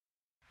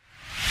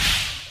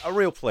A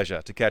real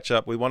pleasure to catch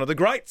up with one of the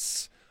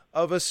greats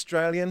of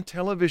Australian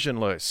television,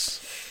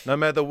 Luce. No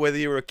matter whether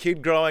you were a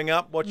kid growing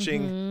up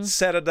watching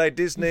Saturday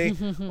Disney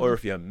or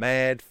if you're a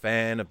mad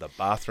fan of the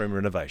bathroom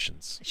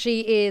renovations.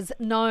 She is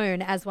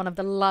known as one of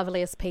the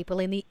loveliest people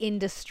in the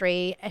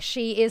industry.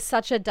 She is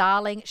such a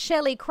darling.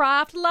 Shelly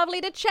Craft, lovely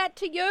to chat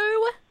to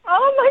you.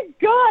 Oh my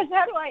gosh,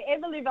 how do I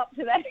ever live up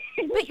to that?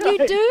 But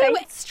you do.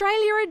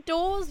 Australia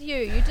adores you.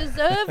 You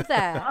deserve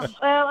that.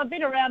 Well, I've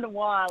been around a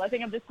while. I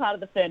think I'm just part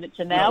of the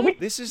furniture now. No,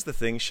 this is the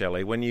thing,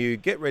 Shelley. When you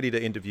get ready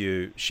to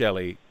interview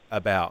Shelley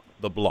about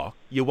the block,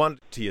 you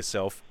wonder to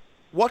yourself,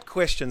 what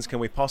questions can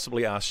we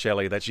possibly ask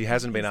Shelley that she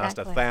hasn't been asked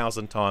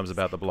 1,000 times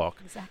about the block?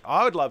 Exactly.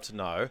 I would love to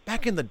know,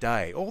 back in the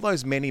day, all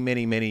those many,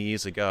 many, many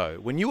years ago,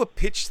 when you were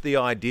pitched the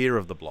idea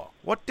of the block,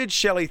 what did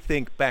Shelley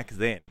think back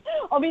then?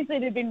 Obviously,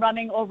 it had been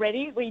running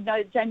already. We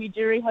know Jamie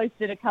Dury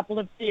hosted a couple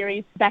of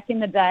series back in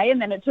the day,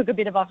 and then it took a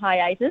bit of a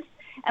hiatus.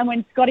 And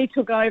when Scotty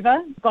took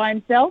over by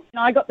himself,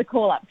 I got the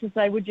call up to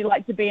say, would you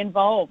like to be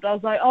involved? I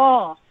was like,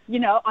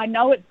 I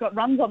know it's got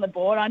runs on the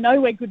board. I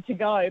know we're good to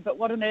go, but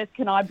what on earth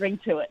can I bring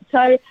to it?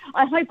 So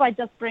I hope I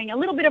just bring a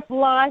little bit of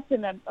life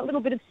and a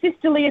little bit of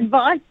sisterly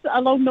advice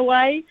along the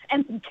way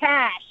and some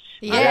cash.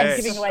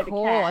 Yes, giving away of the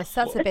course. cash.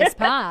 That's the best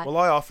part. Well,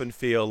 I often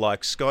feel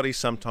like Scotty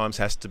sometimes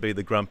has to be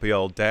the grumpy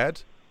old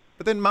dad,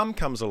 but then Mum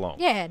comes along.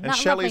 Yeah, and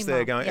Shelley's there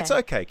mum. going, Yeah. it's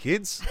okay,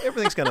 kids.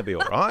 Everything's going to be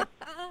all right.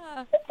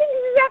 That's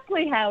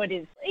exactly how it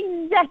is.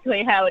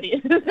 Exactly how it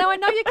is. Now, I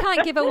know you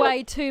can't give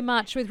away too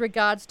much with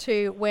regards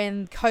to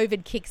when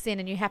COVID kicks in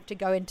and you have to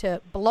go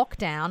into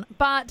lockdown,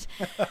 but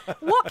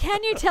what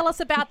can you tell us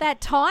about that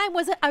time?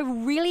 Was it a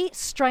really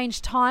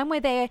strange time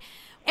where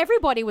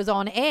everybody was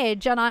on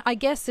edge, and I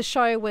guess the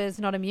show was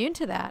not immune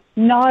to that?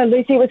 No,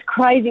 Lucy, it was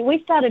crazy.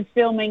 We started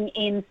filming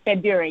in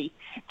February.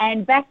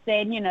 And back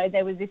then,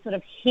 there was this sort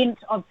of hint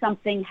of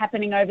something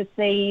happening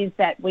overseas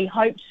that we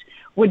hoped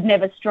would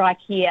never strike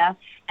here.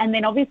 And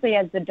then obviously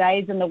as the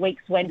days and the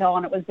weeks went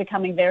on, it was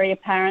becoming very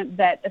apparent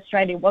that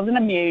Australia wasn't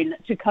immune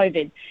to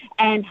COVID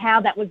and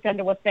how that was going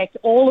to affect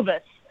all of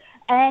us.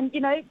 And,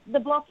 The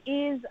Block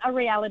is a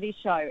reality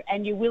show,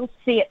 and you will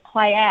see it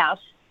play out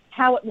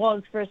how it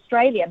was for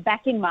Australia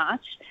back in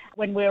March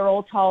when we were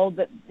all told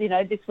that,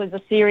 this was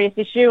a serious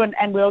issue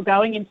and we were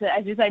going into,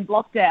 as you say,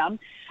 lockdown.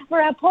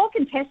 For our poor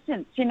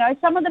contestants,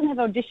 some of them have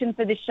auditioned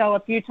for this show a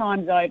few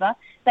times over.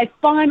 They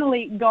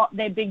finally got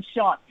their big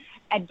shot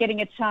at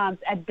getting a chance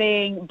at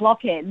being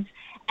blockheads,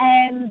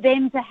 and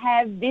then to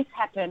have this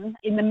happen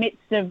in the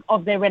midst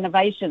of their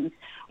renovations.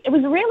 It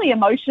was really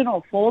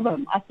emotional for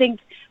them. I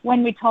think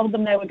when we told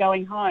them they were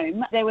going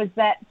home, there was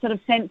that sort of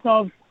sense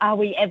of, are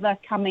we ever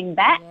coming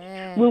back?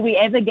 Yeah. Will we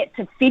ever get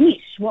to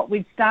finish what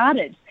we've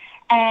started?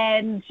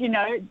 And,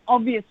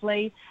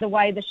 obviously the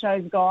way the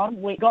show's gone,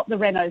 we got the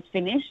renos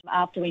finished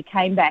after we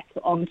came back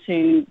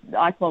onto,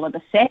 I call it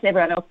a set.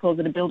 Everyone else calls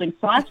it a building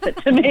site, but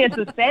to me it's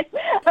a set.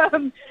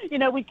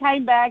 We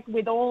came back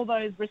with all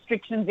those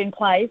restrictions in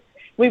place.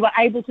 We were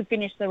able to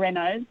finish the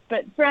renos,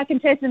 but for our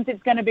contestants,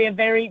 it's going to be a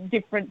very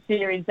different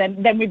series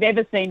than we've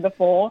ever seen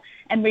before.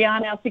 And we are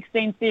now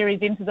 16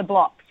 series into the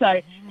block.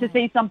 So to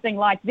see something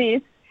like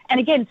this, and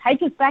again,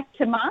 take us back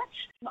to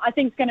March, I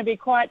think it's going to be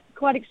quite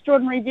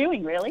extraordinary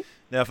viewing, really.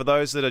 Now, for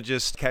those that are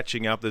just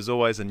catching up, there's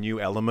always a new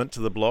element to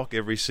the block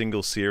every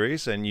single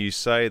series, and you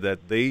say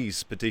that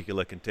these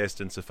particular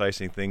contestants are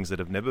facing things that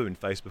have never been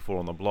faced before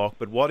on the block.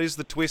 But what is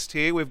the twist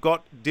here? We've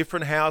got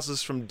different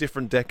houses from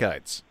different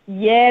decades.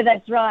 Yeah,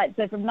 that's right.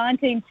 So from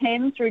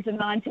 1910 through to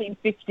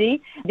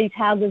 1950, these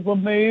houses were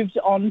moved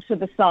onto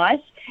the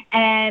site.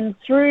 And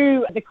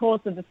through the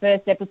course of the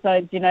first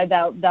episodes,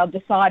 they'll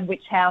decide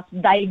which house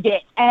they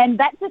get. And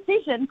that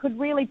decision could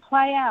really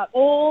play out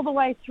all the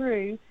way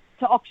through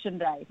to auction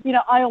day.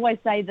 I always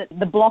say that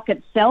the block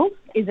itself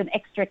is an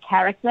extra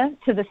character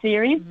to the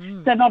series.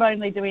 So not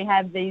only do we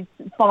have these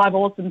 5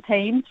 awesome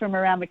teams from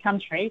around the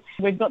country,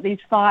 we've got these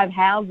 5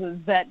 houses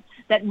that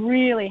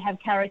really have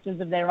characters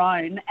of their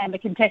own, and the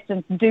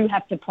contestants do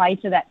have to play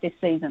to that this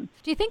season.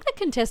 Do you think the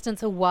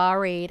contestants are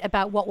worried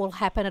about what will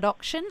happen at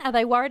auction? Are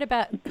they worried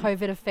about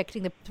COVID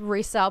affecting the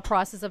resale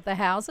prices of the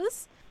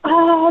houses?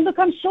 Oh, look,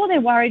 I'm sure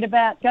they're worried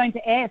about going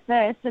to air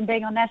first and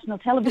being on national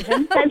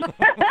television.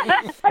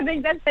 I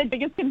think that's their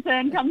biggest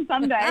concern come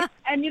Sunday.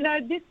 And,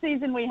 this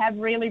season we have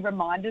really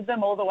reminded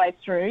them all the way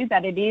through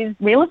that it is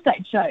a real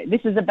estate show.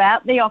 This is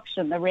about the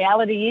auction. The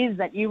reality is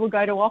that you will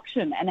go to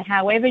auction, and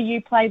however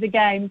you play the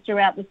game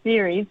throughout the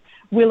series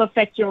will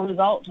affect your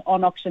result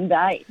on auction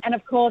day. And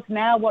of course,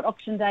 now what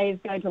auction day is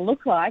going to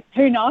look like,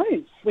 who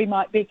knows? We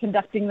might be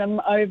conducting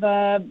them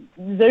over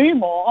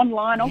Zoom or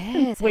online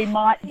auctions. We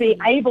might be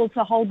able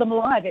to hold them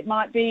live. It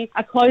might be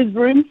a closed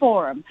room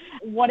for them.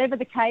 Whatever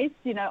the case,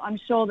 I'm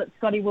sure that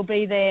Scotty will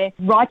be there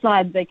right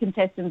side the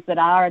contestants that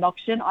are at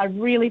auction. I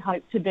really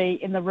hope to be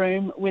in the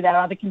room with our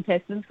other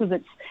contestants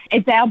because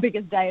it's our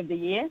biggest day of the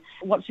year,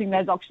 watching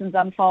those auctions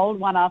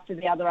unfold one after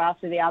the other.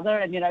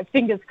 And,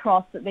 fingers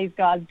crossed that these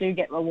guys do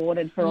get rewarded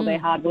rewarded for all their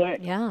hard work.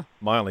 Yeah.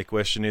 My only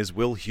question is,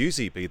 will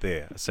Husey be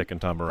there a second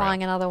time around?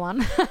 Buying another one.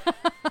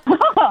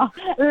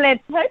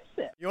 Let's hope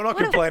so. You're not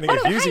complaining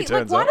if Husey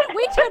turns why up. don't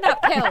we turn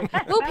up, Kel?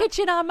 We'll pitch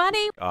in our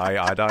money.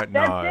 I don't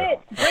know.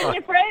 That's it. Bring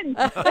your friends.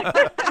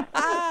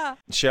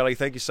 Shelley,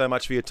 thank you so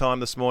much for your time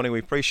this morning. We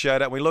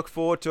appreciate it. We look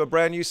forward to a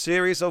brand new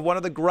series of one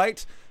of the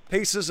great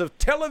pieces of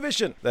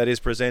television that is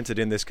presented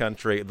in this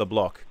country, The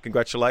Block.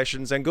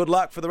 Congratulations and good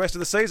luck for the rest of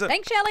the season.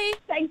 Thanks, Shelley.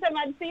 Thanks so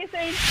much. See you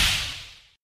soon.